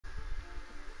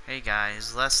Hey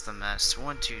guys, Less the Mess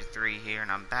 123 here, and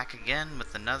I'm back again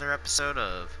with another episode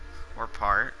of, or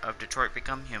part of Detroit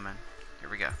Become Human. Here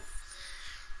we go.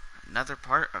 Another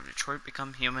part of Detroit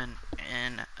Become Human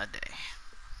in a day.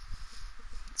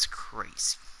 It's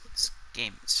crazy. This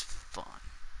game is fun.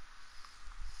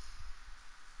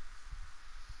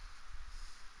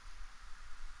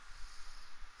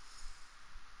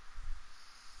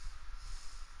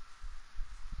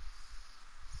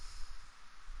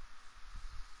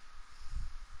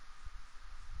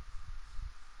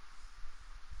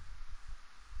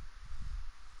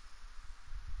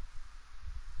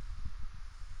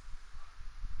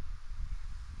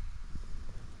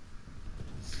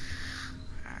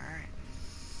 Alright.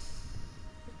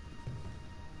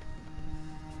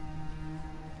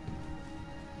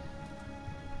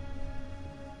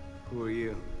 Who are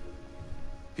you?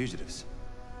 Fugitives.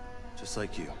 Just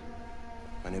like you.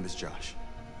 My name is Josh.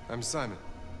 I'm Simon.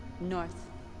 North.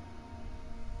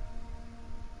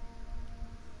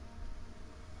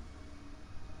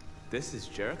 This is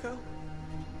Jericho?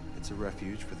 It's a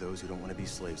refuge for those who don't want to be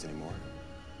slaves anymore.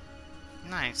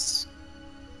 Nice.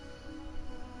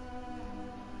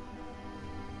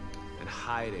 And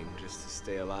hiding just to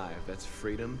stay alive. That's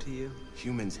freedom to you?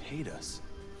 Humans hate us.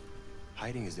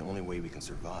 Hiding is the only way we can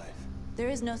survive. There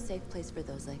is no safe place for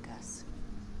those like us.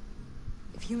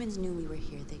 If humans knew we were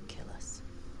here, they'd kill us.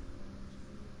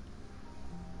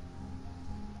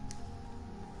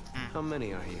 How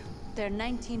many are you? There are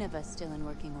 19 of us still in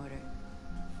working order.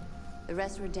 The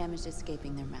rest were damaged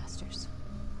escaping their masters.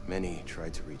 Many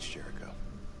tried to reach Jericho.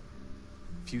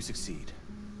 Few succeed.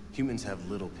 Humans have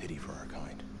little pity for our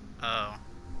kind. Oh.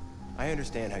 I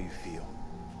understand how you feel,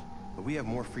 but we have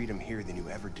more freedom here than you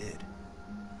ever did.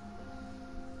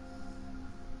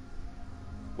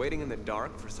 Waiting in the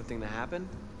dark for something to happen?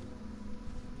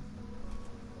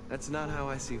 That's not how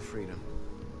I see freedom.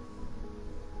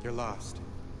 You're lost.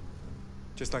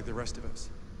 Just like the rest of us.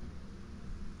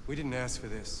 We didn't ask for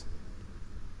this.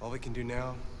 All we can do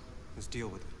now is deal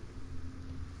with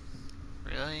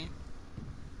it. Really?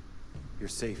 You're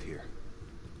safe here.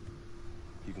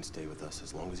 You can stay with us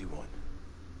as long as you want.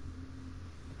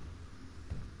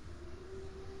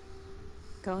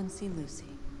 Go and see Lucy.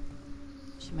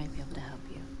 She might be able to help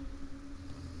you.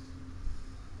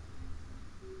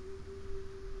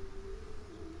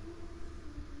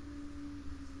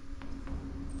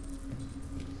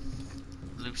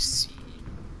 Lucy.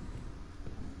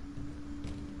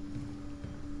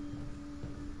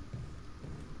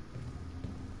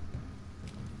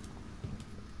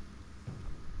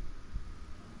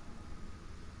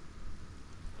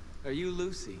 Are you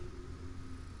Lucy?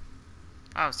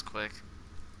 That was quick.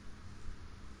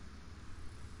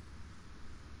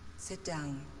 Sit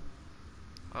down.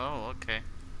 Oh, okay.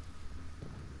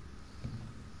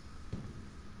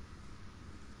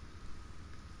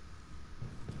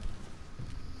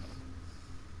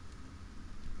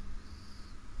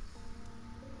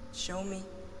 Show me.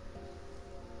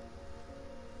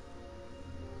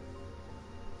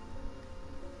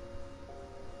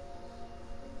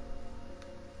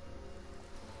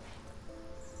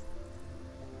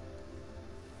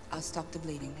 I'll stop the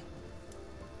bleeding.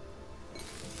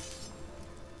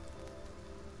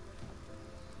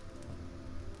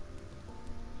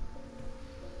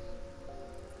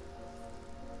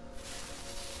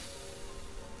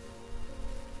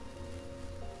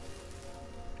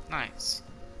 Nice.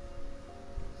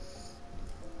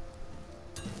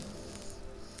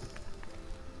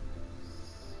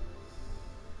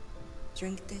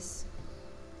 Drink this.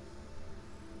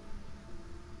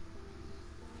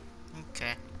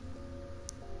 Okay.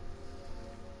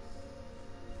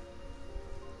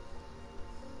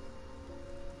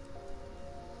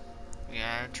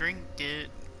 Yeah, drink it.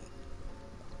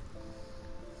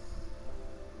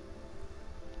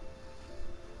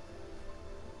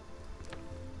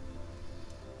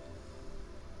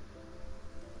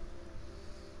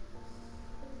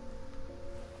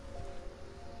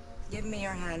 Give me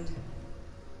your hand.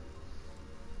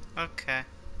 Okay.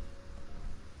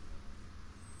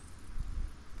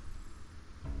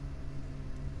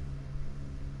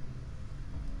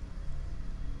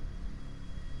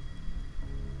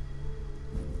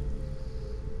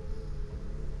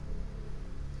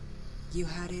 You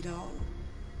had it all,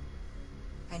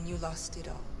 and you lost it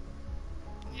all.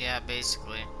 Yeah,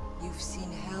 basically. You've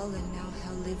seen hell, and now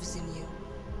hell lives in you.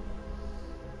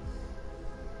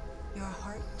 Your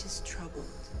heart is troubled.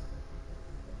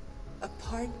 A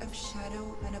part of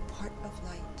shadow and a part of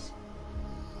light.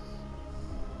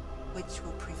 Which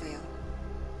will prevail?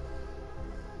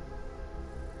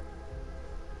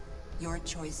 Your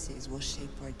choices will shape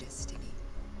our destiny.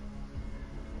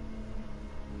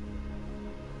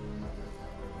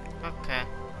 Okay.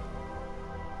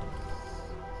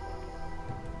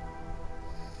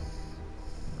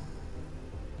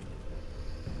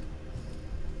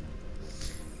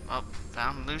 Oh,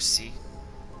 found Lucy.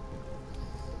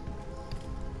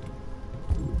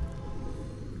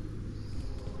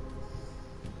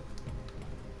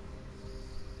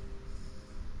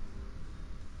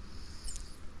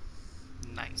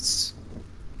 Nice.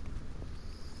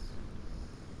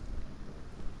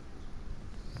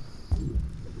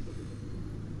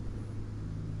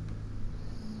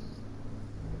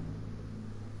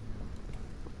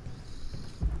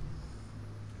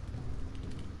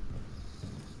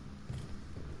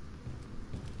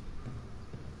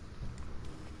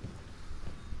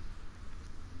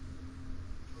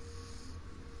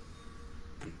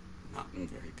 Not in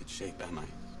very good shape, am I?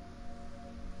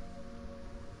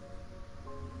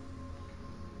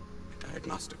 The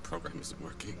diagnostic program isn't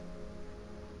working.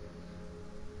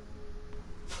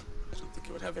 I don't think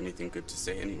it would have anything good to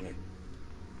say anyway.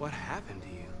 What happened to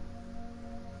you?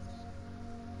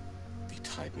 They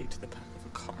tied me to the back of a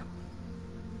car.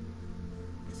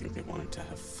 I think they wanted to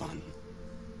have fun.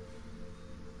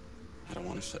 I don't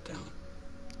want to shut down.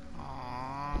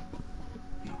 Aww.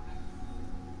 No.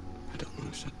 I don't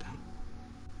want to shut down.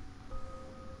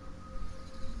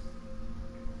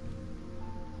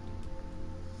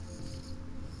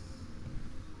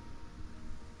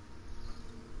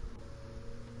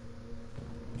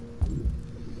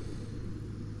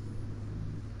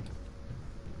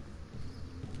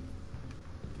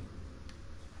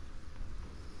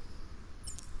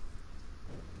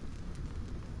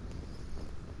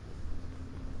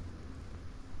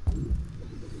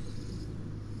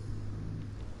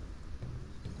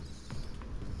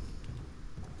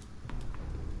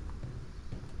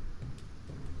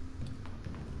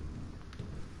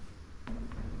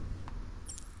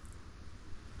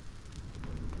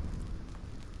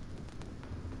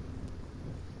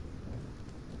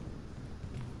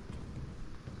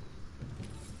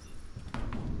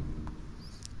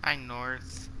 Hi,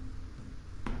 North.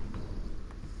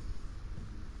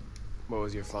 What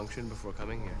was your function before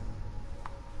coming here?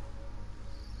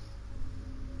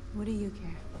 What do you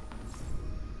care?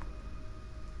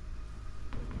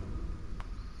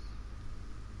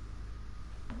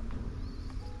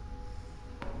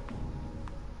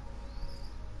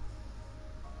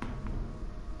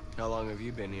 How long have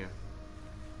you been here?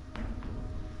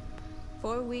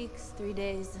 4 weeks, 3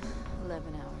 days,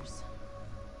 11 hours.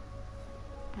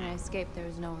 When I escaped, there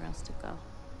was nowhere else to go.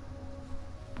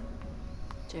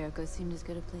 Jericho seemed as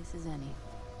good a place as any.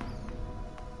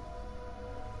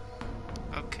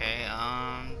 Okay,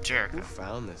 Jericho. Who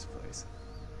found this place?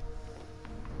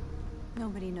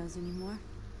 Nobody knows anymore.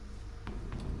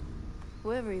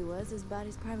 Whoever he was, his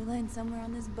body's probably lying somewhere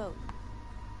on this boat.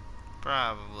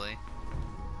 Probably.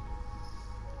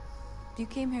 If you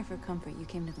came here for comfort, you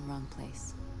came to the wrong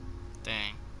place.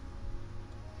 Dang.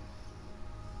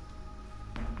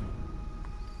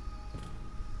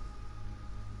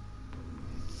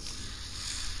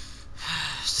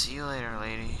 See you later,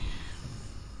 lady.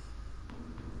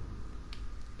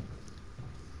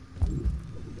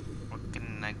 What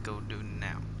can I go do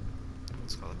now?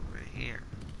 Let's go look over here.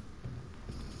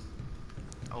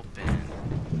 Open.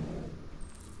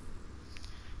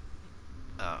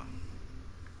 Oh.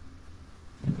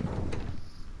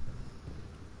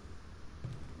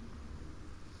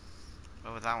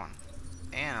 What was that one?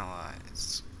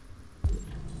 Analyze.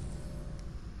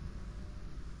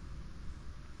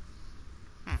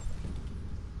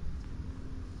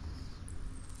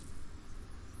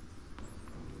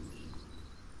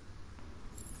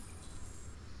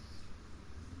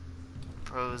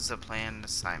 Propose a plan to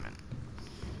Simon.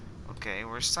 Okay,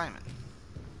 where's Simon?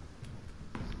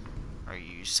 Are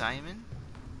you Simon?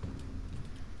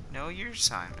 No, you're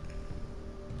Simon.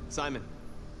 Simon.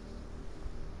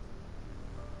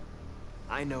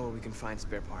 I know where we can find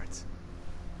spare parts.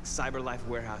 CyberLife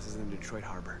warehouse is in Detroit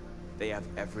Harbor. They have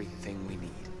everything we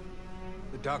need.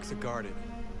 The docks are guarded.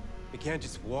 We can't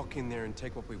just walk in there and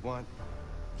take what we want.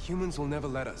 Humans will never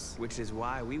let us. Which is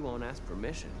why we won't ask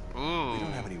permission. Ooh. We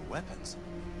don't have any weapons.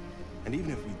 And even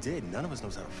if we did, none of us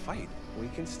knows how to fight. We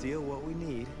can steal what we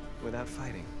need without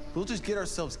fighting. We'll just get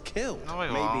ourselves killed. No, we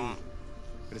Maybe. won't.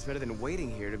 But it's better than waiting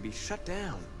here to be shut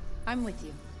down. I'm with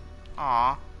you.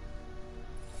 Aw.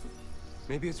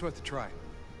 Maybe it's worth a try.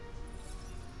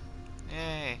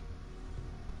 Yay.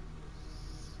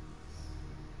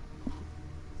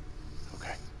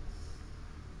 Okay.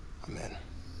 I'm in.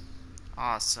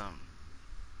 Awesome.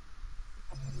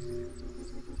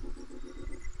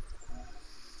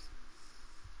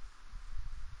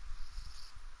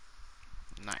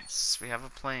 Nice. Yes, we have a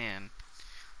plan.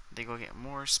 They go get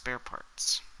more spare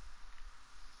parts.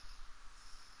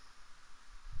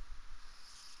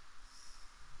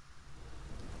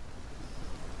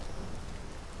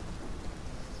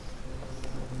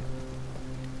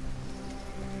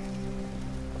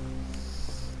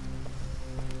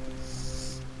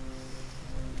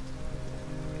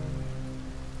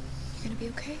 You're gonna be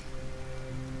okay?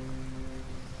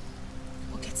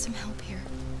 We'll get some help here.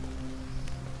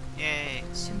 Yay.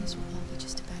 Soon this will all be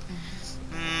just a bad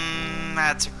memory.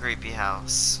 That's a creepy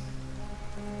house.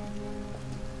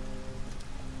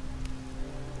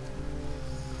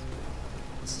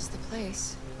 This is the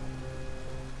place.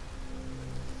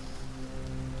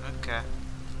 Okay.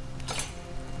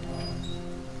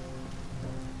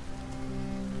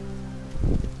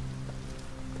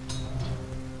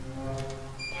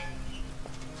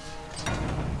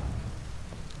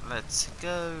 Let's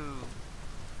go.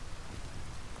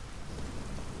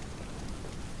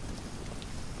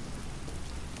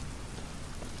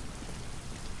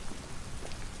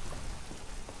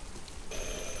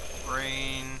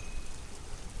 Rain.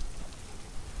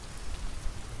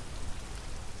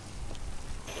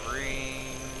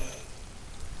 Rain.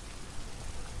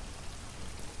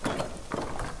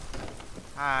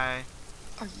 Hi.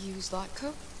 Are you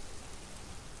Zlatko?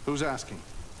 Who's asking?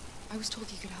 I was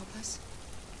told you could help us.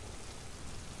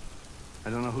 I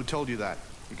don't know who told you that.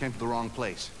 You came to the wrong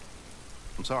place.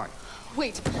 I'm sorry.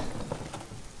 Wait.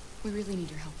 We really need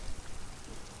your help.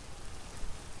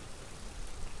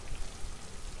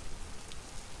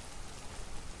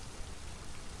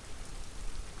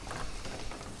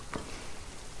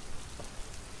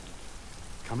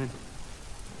 Come in.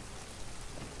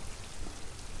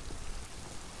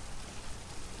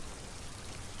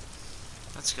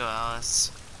 Let's go,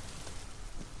 Alice.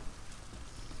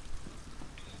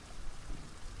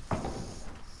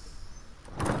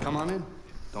 Come on in.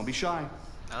 Don't be shy.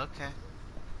 Okay.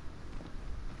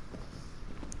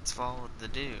 Let's follow the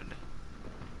dude.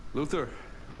 Luther,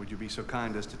 would you be so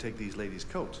kind as to take these ladies'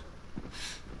 coats?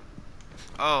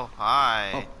 Oh,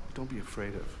 hi. Oh, don't be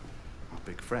afraid of our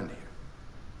big friend here.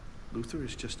 Luther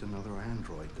is just another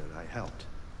android that I helped.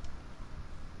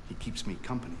 He keeps me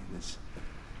company in this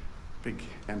big,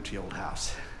 empty old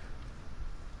house.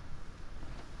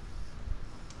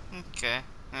 Okay.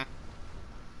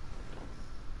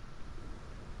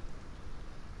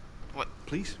 What?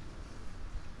 Please.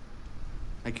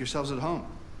 Make yourselves at home.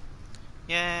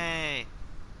 Yay!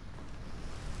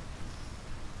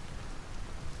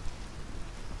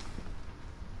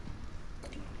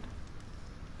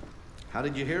 How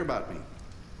did you hear about me?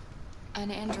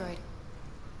 An android.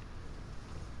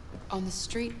 On the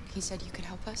street, he said you could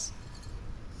help us.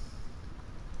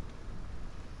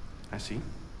 I see.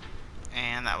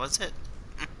 And that was it.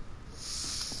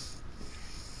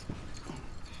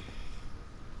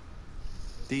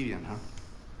 Deviant, huh?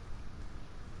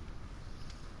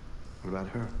 What about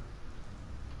her?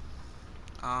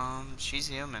 She's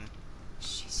human.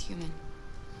 She's human.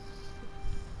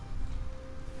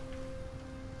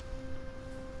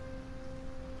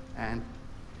 And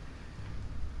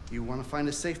you want to find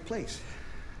a safe place.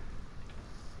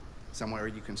 Somewhere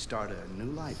you can start a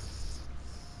new life.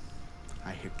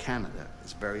 I hear Canada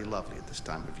is very lovely at this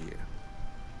time of year.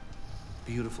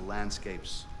 Beautiful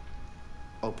landscapes,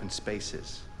 open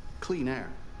spaces, clean air,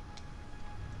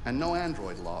 and no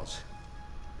android laws.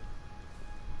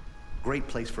 Great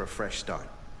place for a fresh start.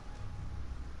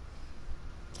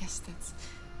 Yes,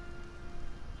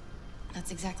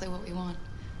 that's exactly what we want.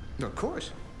 Of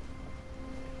course.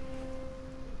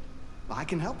 I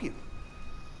can help you.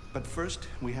 But first,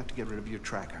 we have to get rid of your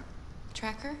tracker.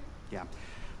 Tracker? Yeah.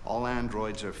 All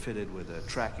androids are fitted with a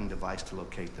tracking device to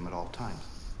locate them at all times.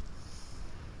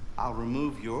 I'll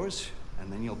remove yours, and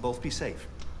then you'll both be safe.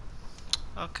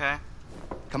 Okay.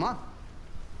 Come on.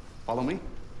 Follow me.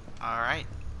 Alright.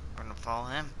 We're gonna follow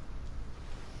him.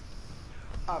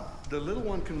 The little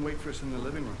one can wait for us in the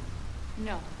living room.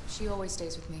 No, she always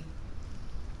stays with me.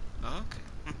 Okay.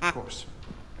 Of course.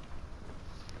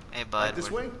 Hey, bud. Right this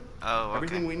way? Oh, okay.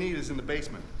 Everything we need is in the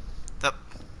basement. The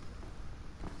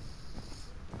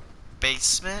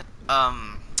basement?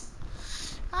 I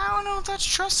don't know if that's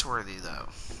trustworthy, though.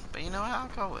 But you know what? I'll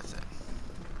go with it.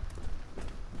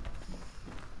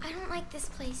 I don't like this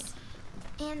place.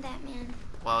 And that man.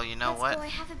 Well, you know Let's what? go. I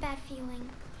have a bad feeling.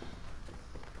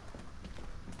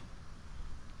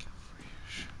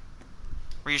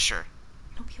 Were you sure?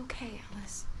 It'll be okay,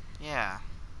 Alice. Yeah.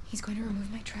 He's going to remove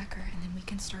my tracker, and then we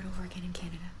can start over again in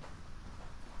Canada.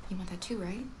 You want that too,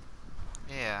 right?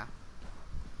 Yeah.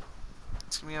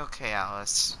 It's gonna be okay,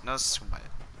 Alice. No sweat.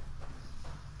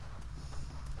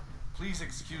 Please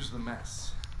excuse the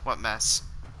mess. What mess?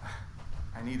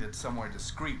 I needed somewhere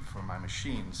discreet for my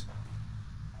machines.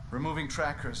 Removing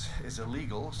trackers is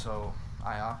illegal, so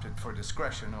I opted for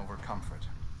discretion over comfort.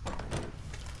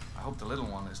 I hope the little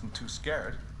one isn't too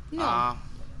scared. No.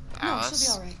 Alice. No,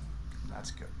 she'll be all right. That's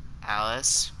good.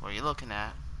 Alice, what are you looking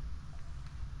at?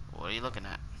 What are you looking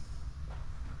at?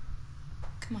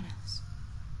 Come on, Alice.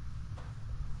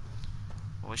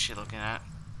 What was she looking at?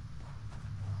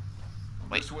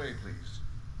 Wait. This way, please.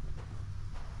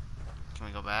 Can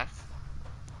we go back?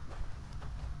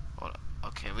 Hold up.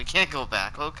 Okay, we can't go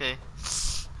back. Okay.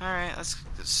 Alright, let's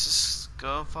just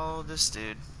go follow this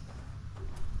dude.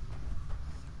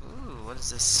 Ooh, what is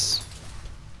this?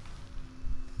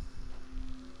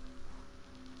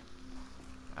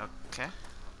 Okay.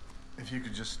 If you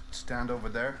could just stand over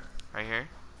there. Right here?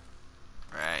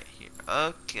 Right here.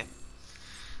 Okay.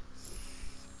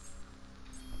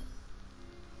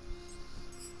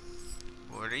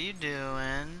 What are you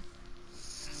doing?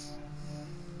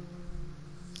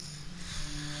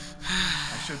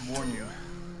 I should warn you,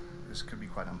 this could be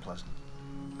quite unpleasant.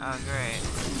 Oh, great.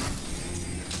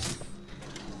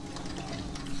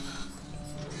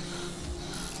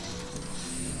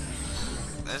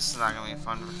 This is not gonna be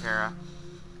fun for Kara.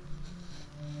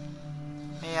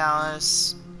 Hey,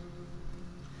 Alice.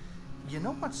 You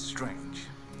know what's strange?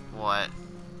 What?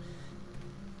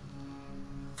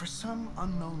 For some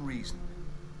unknown reason,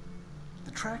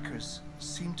 the trackers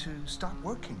seem to stop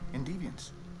working in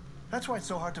Deviants. That's why it's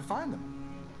so hard to find them.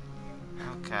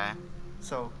 Okay.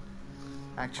 So,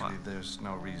 actually, there's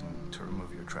no reason to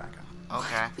remove your tracker.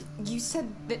 Okay. You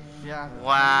said that. Yeah.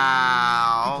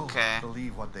 Wow. People Okay.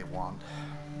 believe what they want.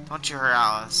 Don't you hurt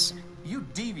Alice. You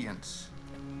Deviants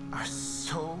are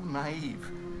so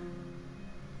naive.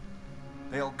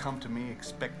 They'll come to me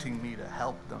expecting me to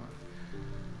help them.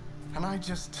 And I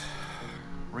just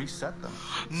reset them.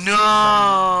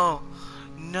 No!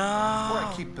 No! Or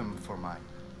I keep them for my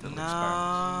little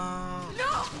experiments.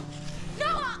 No!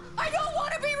 No! I don't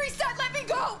want to be reset! Let me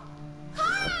go!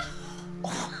 Ah!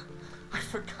 Oh, I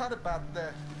forgot about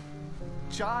the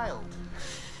child.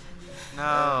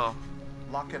 No.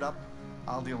 Lock it up.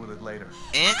 I'll deal with it later.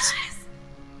 It's...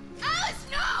 Alice,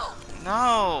 no!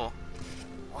 No!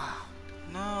 Wow.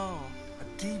 No. A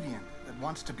deviant that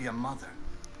wants to be a mother.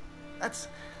 That's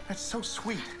so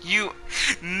sweet. You...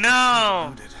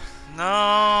 No! Deluded.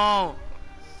 No! I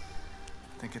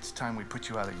think it's time we put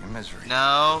you out of your misery.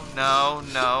 No, no,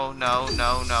 no, no,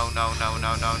 no, no, no, no,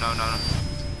 no, no, no, no.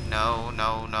 No,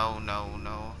 no, no, no,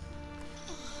 no.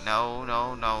 No,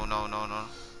 no, no, no, no, no.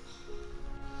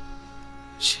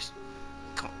 Shit.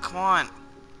 Come on.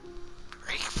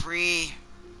 Break free.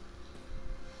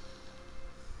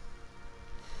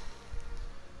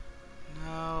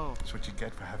 No. That's what you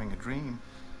get for having a dream.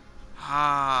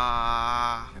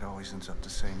 Ah. It always ends up the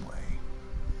same way.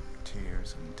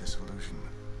 Tears and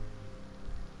disillusionment.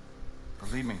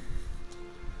 Believe me,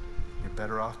 you're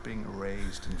better off being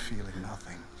erased and feeling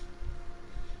nothing.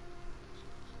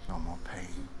 No more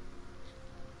pain.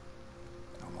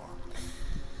 No more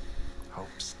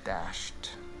hopes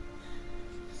dashed.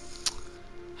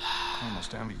 I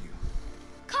almost envy you.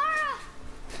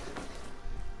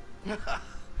 Kara!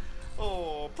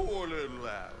 Oh, poor little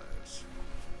Alice.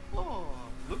 Oh,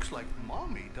 looks like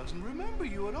Mommy doesn't remember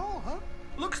you at all, huh?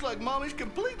 Looks like Mommy's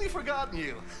completely forgotten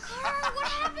you. Kara, what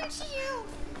happened to you?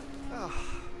 Oh,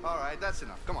 all right, that's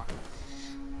enough. Come on.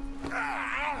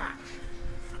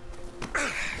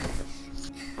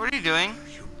 What are you doing?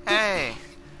 Hey.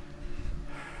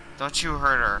 Don't you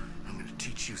hurt her. I'm gonna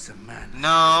teach you some manners.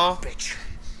 No. Bitch.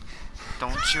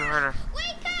 Don't you hurt her.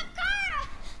 Wake up, Kara!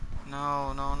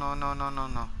 No, no, no, no, no, no,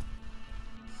 no.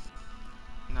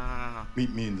 No, no, no, no. Meet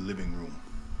me in the living room.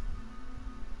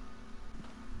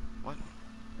 What?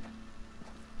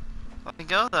 Let me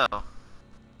go, though.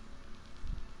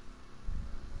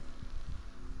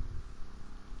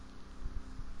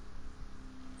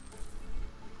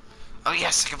 Oh,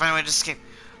 yes, I can find a way to escape.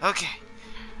 Okay.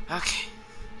 Okay.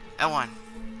 L1.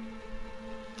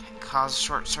 Cause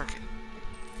short circuit.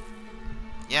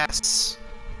 Yes.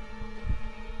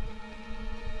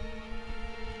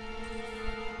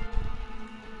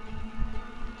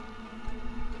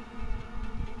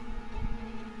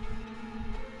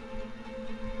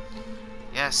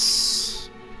 Yes.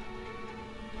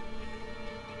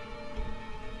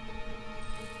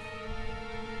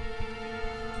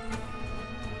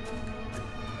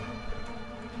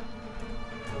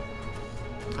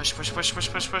 Push, push, push, push,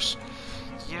 push, push.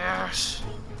 Yes.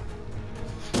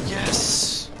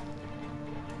 Yes.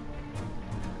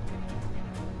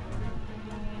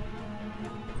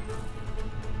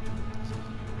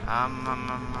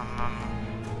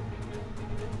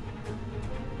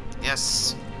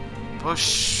 Yes.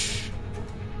 Push.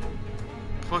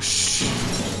 Push.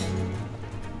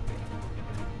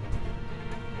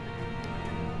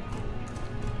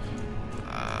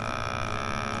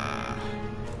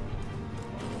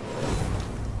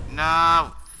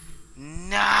 No.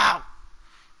 No.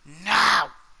 No.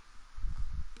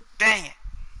 Dang it.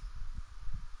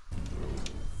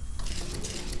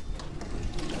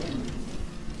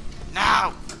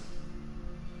 No.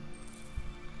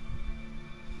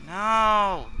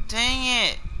 No. Dang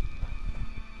it.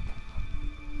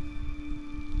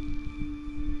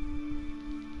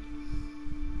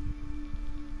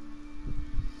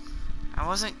 I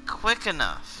wasn't quick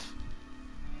enough.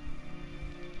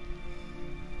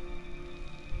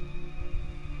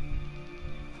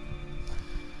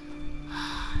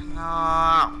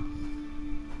 No.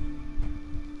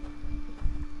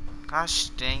 Gosh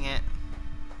dang it.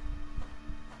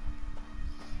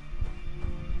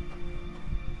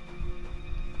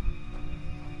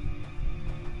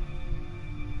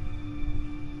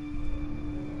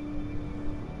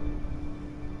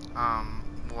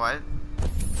 What?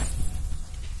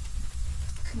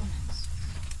 Come on, Alice.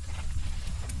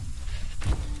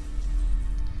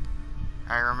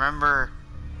 I remember.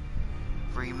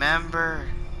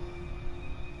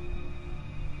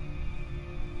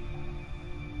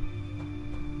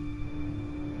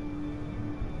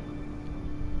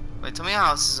 Wait, tell me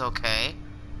Alice is okay.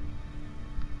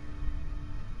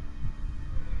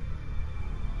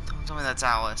 Don't tell me that's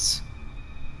Alice.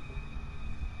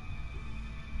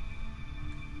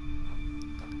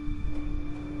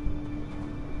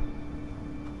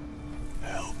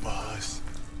 Help us.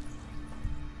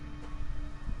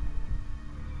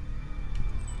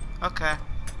 Okay.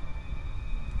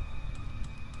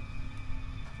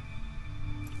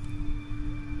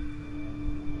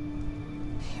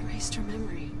 They erased her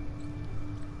memory.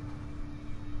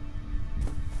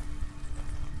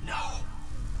 No.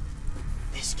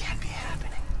 This can't be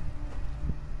happening.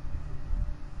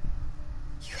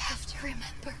 You have to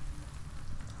remember.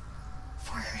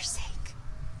 For her sake.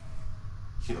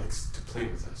 He likes to play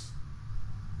with us.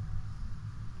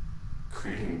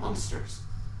 Creating monsters.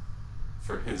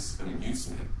 For his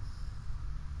amusement.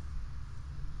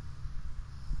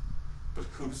 But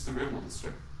who's the real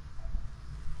monster?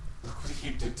 Look what he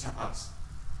did to us.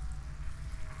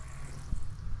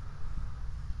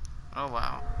 Oh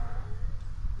wow.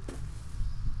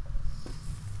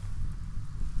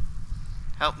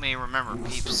 Help me remember, You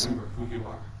must peeps. remember who you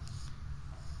are.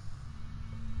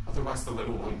 Otherwise the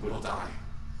little one will die.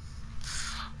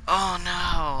 Oh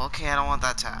no. Okay, I don't want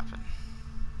that to happen.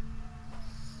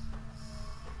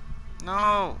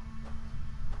 No.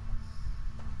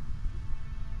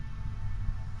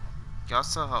 Y'all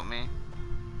still help me.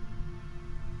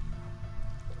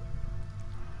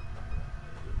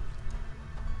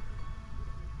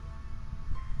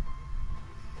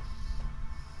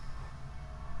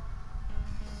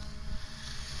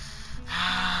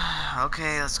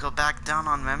 Okay, let's go back down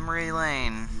on memory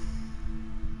lane.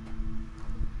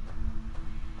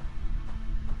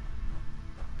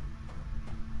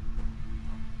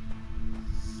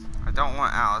 I don't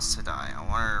want Alice to die. I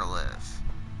want her to live.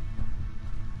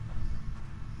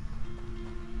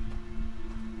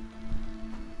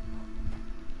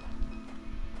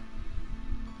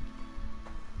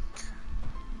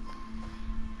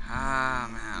 Ah,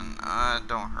 man.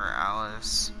 Don't hurt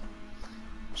Alice.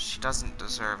 She doesn't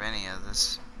deserve any of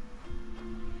this.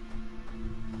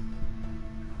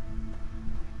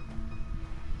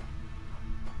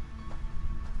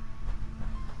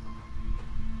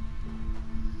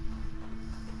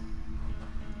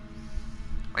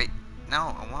 Wait,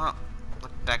 no, I want to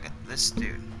look back at this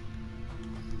dude.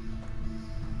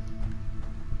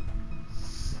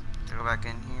 To go back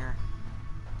in here.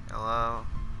 Hello?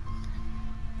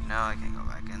 No, I can't go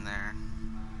back in there.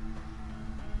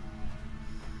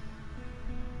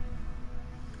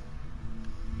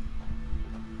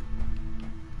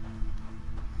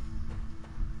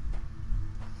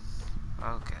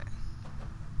 Okay.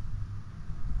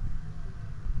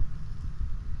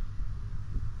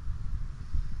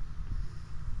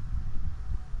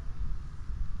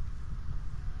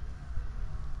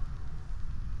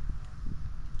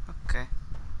 Okay.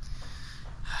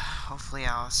 Hopefully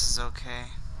Alice is okay.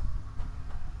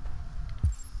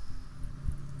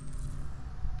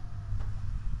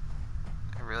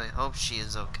 I really hope she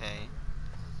is okay.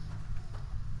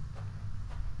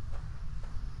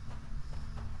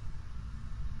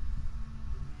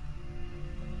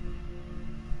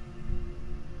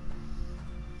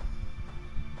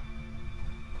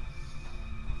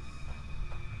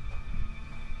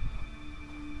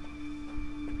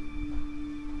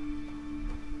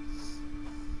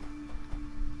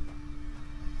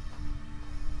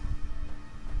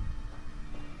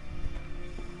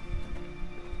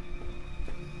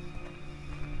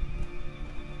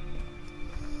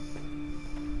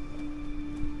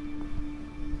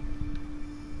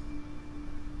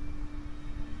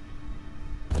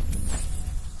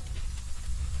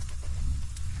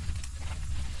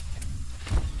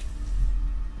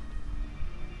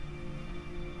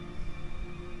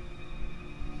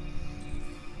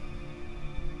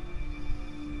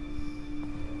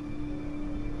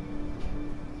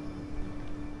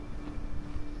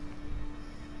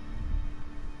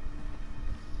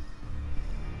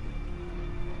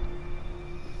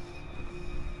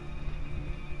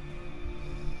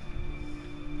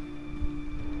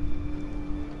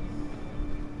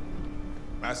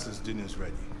 master's dinner's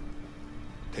ready.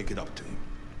 Take it up to him.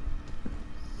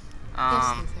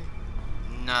 Yes, Luther.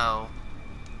 No.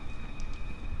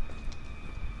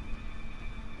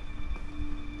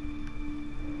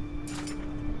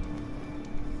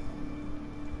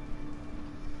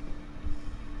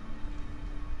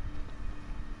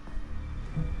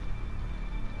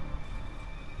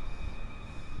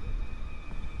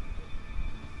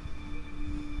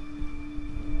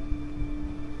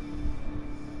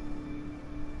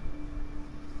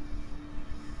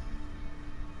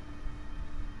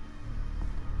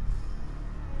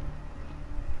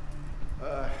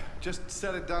 Just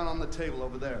set it down on the table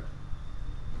over there.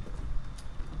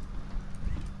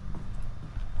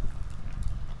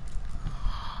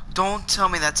 Don't tell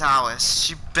me that's Alice.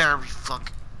 She better be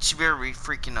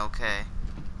freaking okay.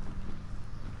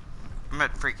 I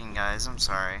meant freaking guys, I'm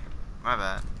sorry. My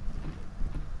bad.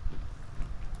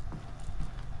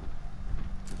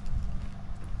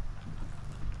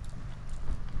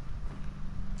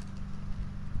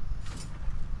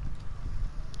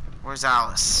 Where's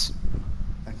Alice?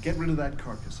 Get rid of that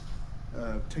carcass.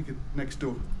 Take it next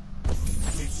door.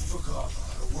 It's forgotten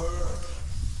how to work.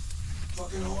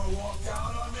 Fucking whore walked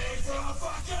out on me for a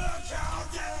fucking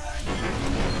accountant!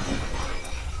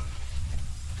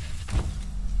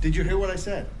 Did you hear what I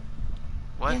said?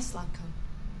 What? Yes,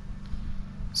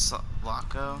 Latko.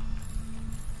 Latko?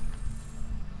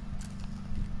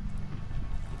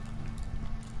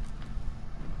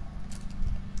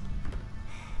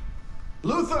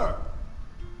 Luther!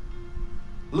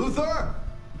 Luther!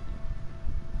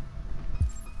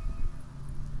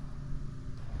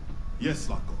 Yes,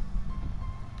 Latko.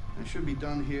 I should be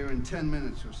done here in 10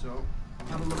 minutes or so.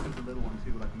 Have a look at the little one,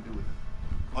 see what I can do with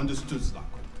it. Understood,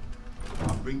 Latko.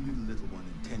 I'll bring you the little one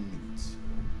in 10 minutes.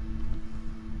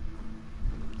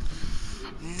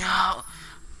 No.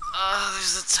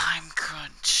 There's a time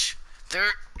crunch.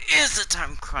 There is a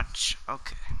time crunch.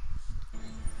 Okay.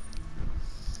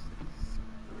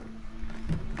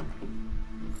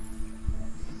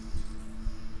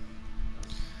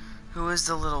 Who is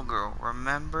the little girl?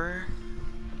 Remember?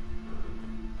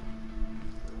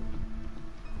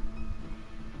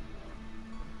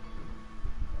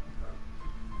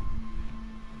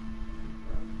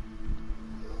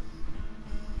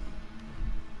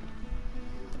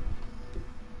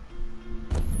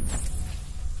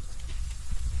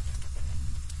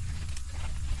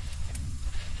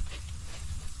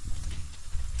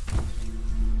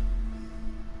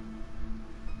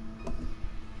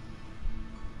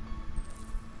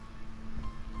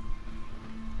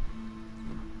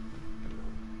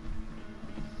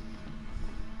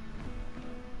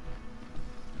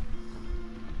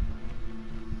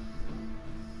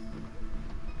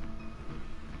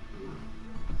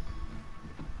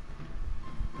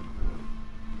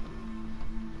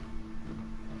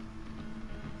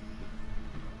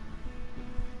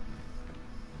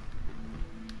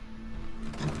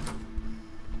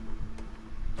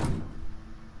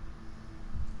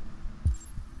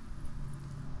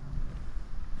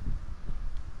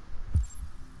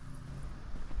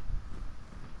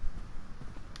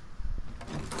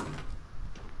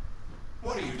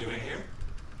 What are you doing here?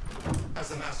 Has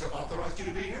the Master authorized you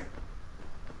to be here?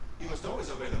 You must always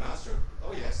obey the Master.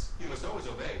 Oh yes, you must always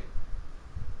obey.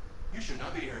 You should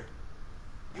not be here.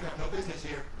 You have no business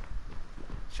here.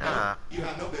 Shut up. You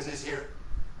have no business here.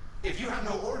 If you have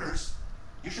no orders,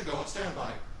 you should go on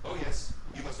standby. Oh yes,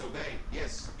 you must obey.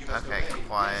 Yes, you must obey. Okay,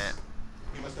 quiet. Yes,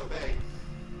 you must obey.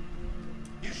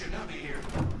 You should not be here.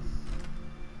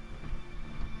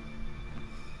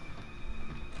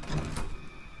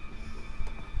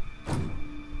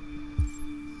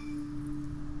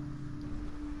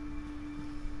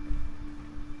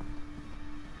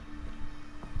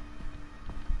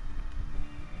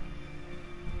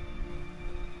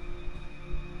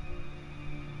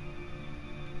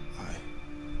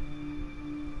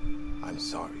 I'm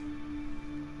sorry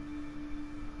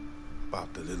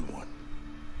about the little one.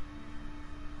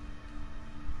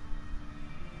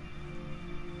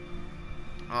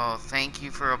 Oh, thank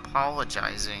you for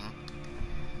apologizing.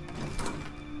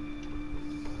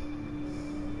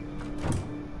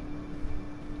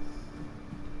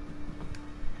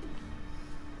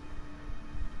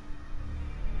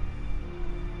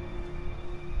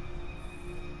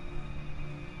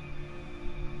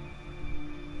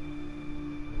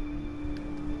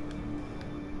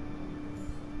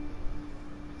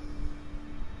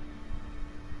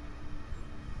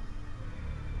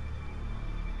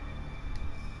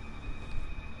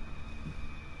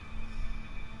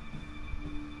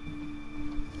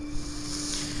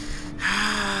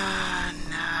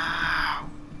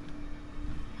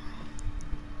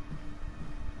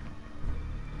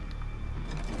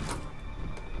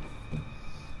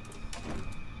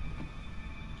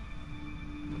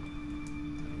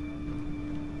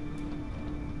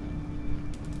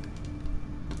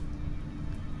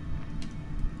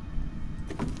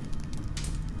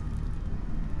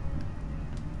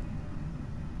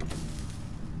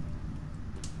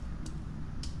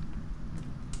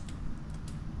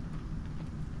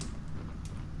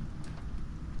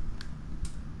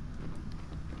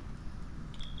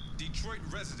 Detroit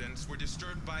residents were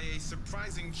disturbed by a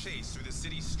surprising chase through the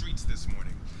city streets this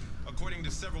morning. According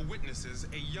to several witnesses,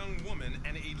 a young woman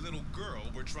and a little girl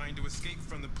were trying to escape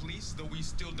from the police, though we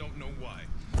still don't know why.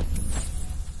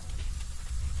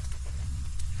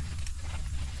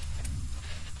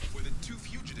 Where the two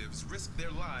fugitives risked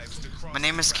their lives to cross. My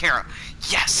name is Kara.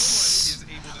 Yes!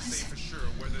 No one is able to say for sure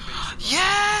whether they survived.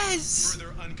 Yes!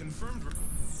 Further unconfirmed.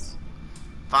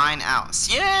 Find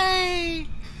Alice. Yay!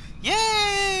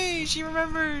 Yay! She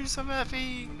remembers. I'm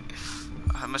happy.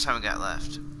 How much time we got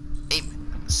left? 8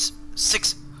 minutes.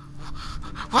 6.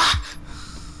 What?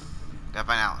 Gotta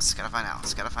find Alice. Gotta find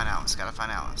Alice. Gotta find Alice. Gotta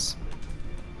find Alice.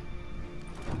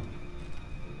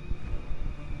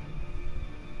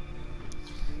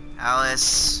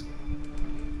 Alice.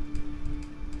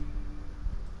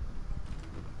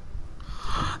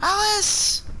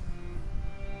 Alice!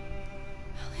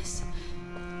 Alice.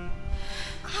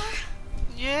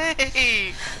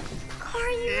 Yay! Car,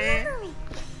 you remember me.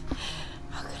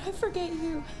 How could I forget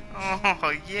you?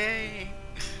 Oh, yay!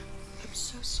 I'm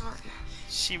so sorry.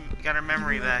 She got her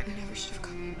memory back. We never should have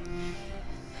come.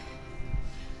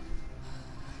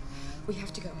 We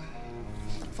have to go.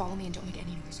 Follow me and don't make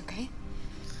any noise, okay?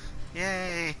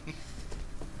 Yay! I'm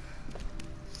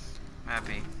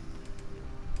happy.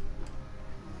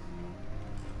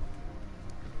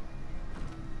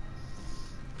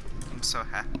 I'm so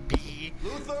happy.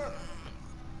 Luther!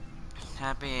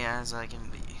 Happy as I can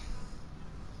be.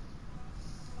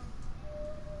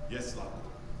 Yes, Lock.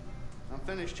 I'm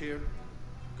finished here.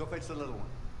 Go fetch the little one.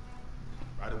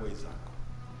 Right away, Zoc.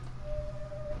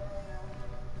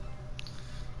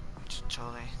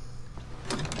 Totally.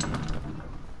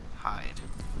 Hide.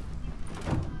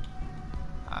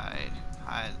 Hide.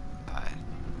 Hide. Hide.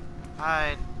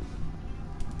 Hide.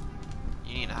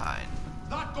 You need to hide.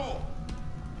 Not go!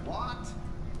 What?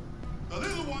 The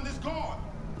little one is gone!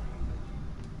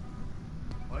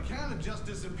 Well, it can't have just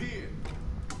disappeared.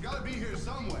 It's gotta be here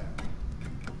somewhere.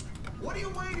 What are you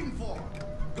waiting for?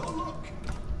 Go look.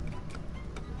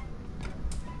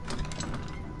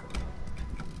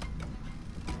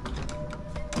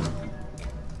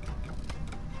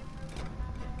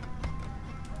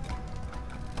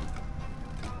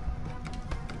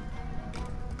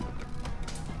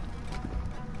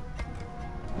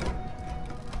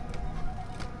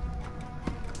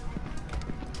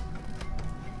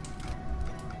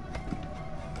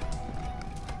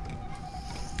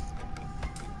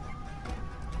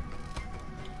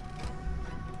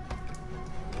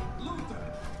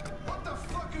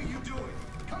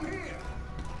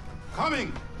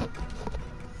 Coming!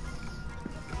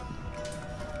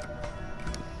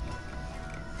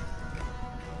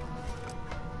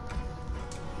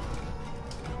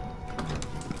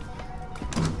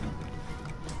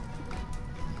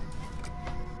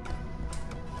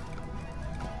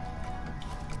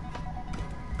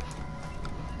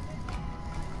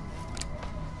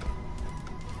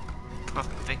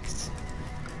 Perfect.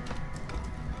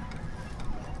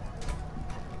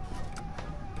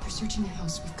 They're searching the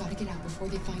house. We've got to get out before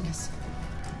they find us.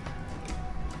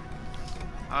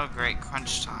 Oh great,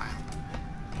 crunch time.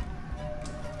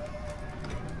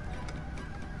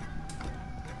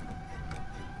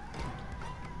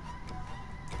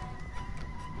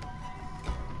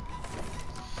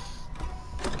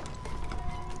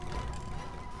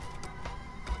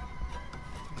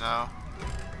 No.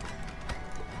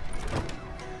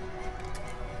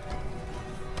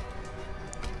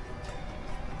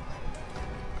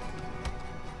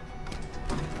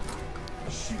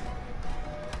 Shit.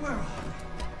 Where are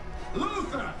they?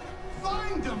 Luther!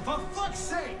 Find them, for fuck's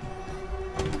sake!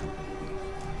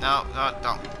 No, no,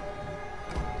 don't.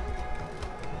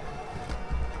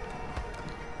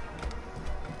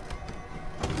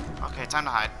 Okay, time to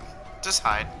hide. Just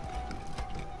hide.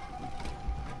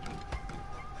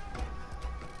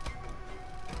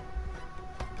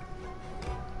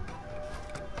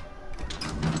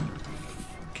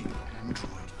 Fucking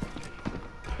android.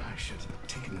 I should have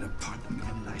taken it apart the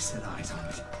minute I set eyes on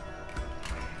it.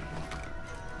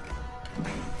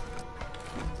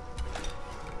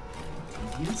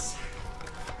 Yes.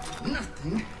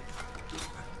 Nothing.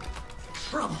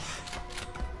 Trouble.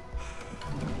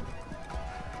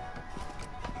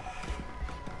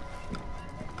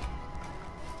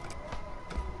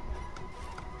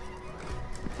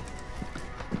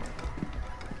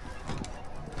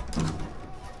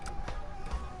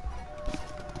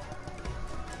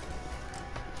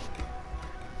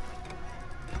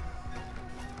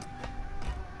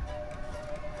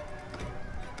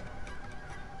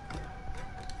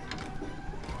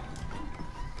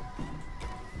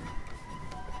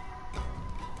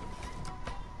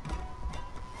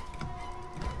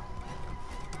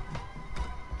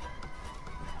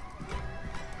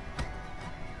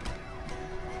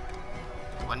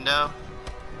 Window.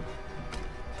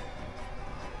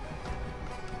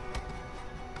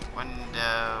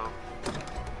 Window.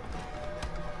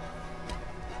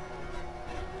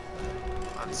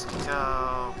 Let's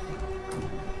go.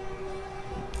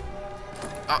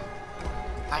 Oh,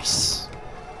 nice.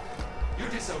 You're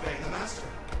disobeying the master.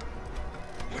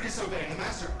 You're disobeying the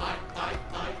master. I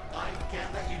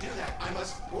can't let you do that. I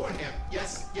must warn him.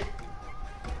 Yes, yeah.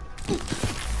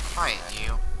 Quiet,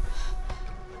 you.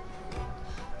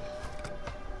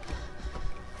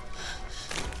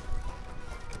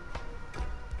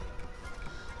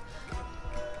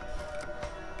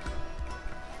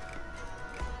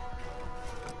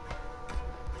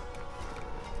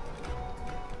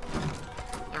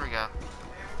 There we go.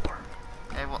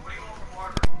 Hey, well.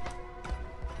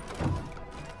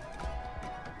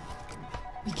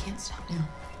 We can't stop now.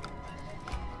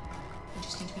 We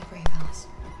just need to be brave, Alice.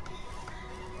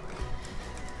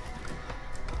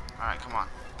 Alright, come on.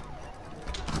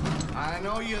 I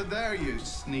know you're there, you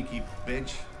sneaky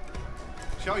bitch.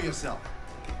 Show yourself.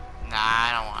 Nah,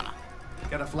 I don't wanna.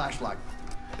 Get a flashlight.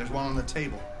 There's one on the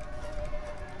table.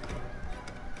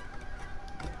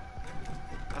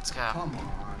 Let's go. Come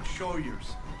on, show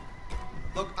yourself.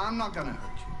 Look, I'm not gonna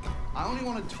hurt you. I only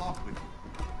want to talk with you.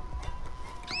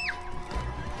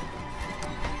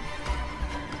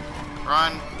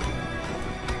 Run.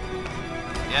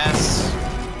 Yes.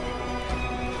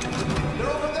 They're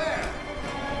over there.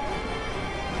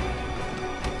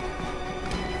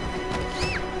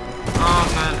 Oh,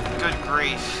 good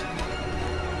grief.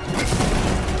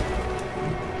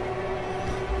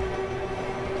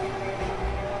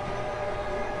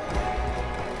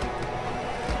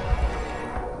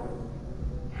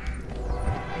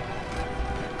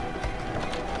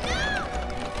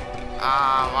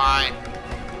 Why?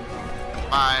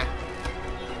 Bye.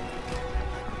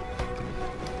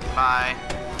 Bye.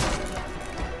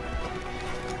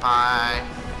 Bye.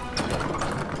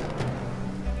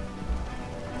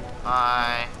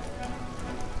 Bye.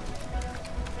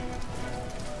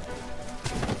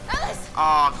 Alice!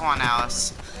 Oh, come on,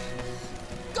 Alice.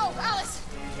 Go, Alice!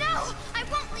 No! I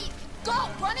won't leave! Go!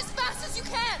 Run as fast as you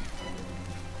can!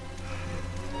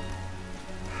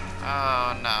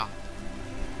 Oh, no.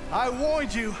 I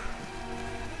warned you.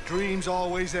 Dreams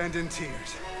always end in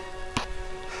tears.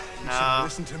 You should have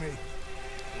listened to me.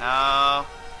 No.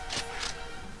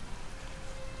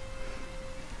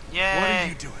 Yay. What are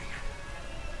you doing?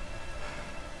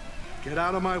 Get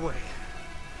out of my way.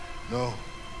 No.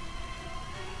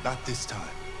 Not this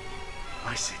time.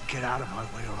 I said get out of my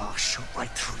way or I'll shoot right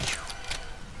through you.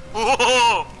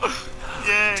 Oh!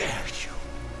 Yay. How dare you?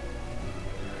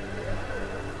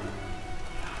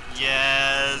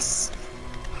 Yes.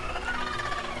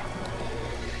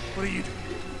 What are you doing?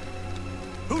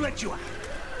 Who let you out?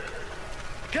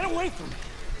 Get away from me!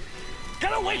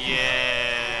 Get away from me!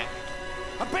 Yeah.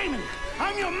 Obey me!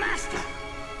 I'm your master!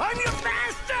 I'm your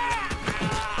master!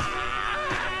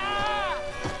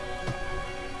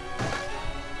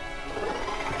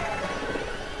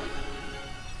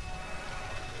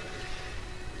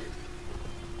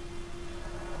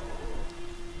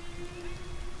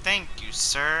 Thank you,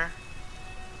 sir.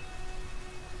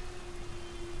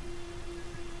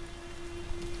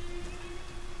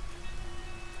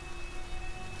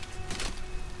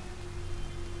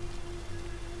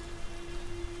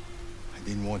 I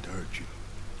didn't want to hurt you.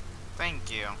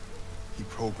 Thank you. He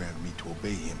programmed me to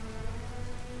obey him.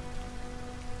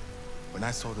 When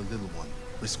I saw the little one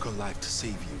risk her life to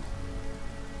save you,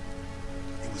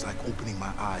 it was like opening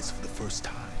my eyes for the first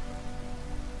time.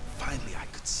 Finally, I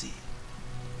could see.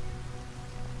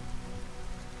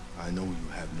 I know you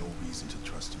have no reason to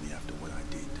trust me after what I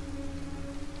did.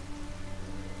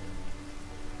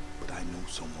 But I know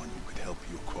someone who could help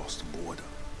you across the border.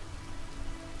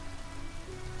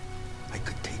 I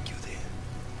could take you there.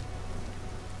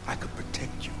 I could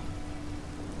protect you.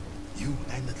 You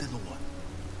and the little one.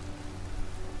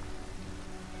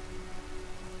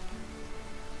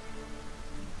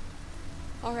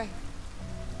 All right.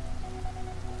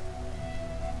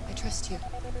 I trust you.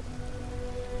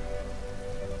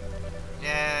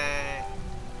 Yay.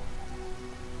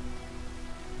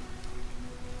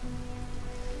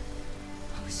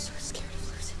 I was so scared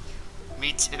of losing you.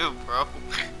 Me too, bro.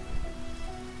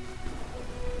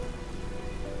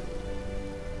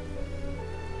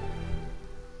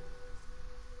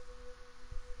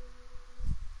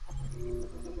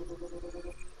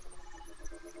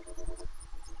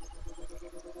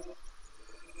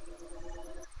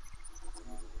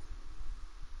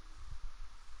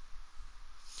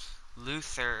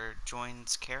 Luther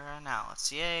joins Kara and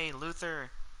Alice. Yay,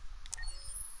 Luther!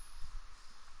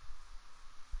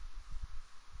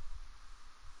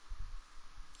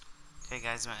 Okay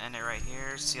guys, I'm gonna end it right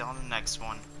here. See y'all in the next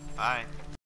one. Bye.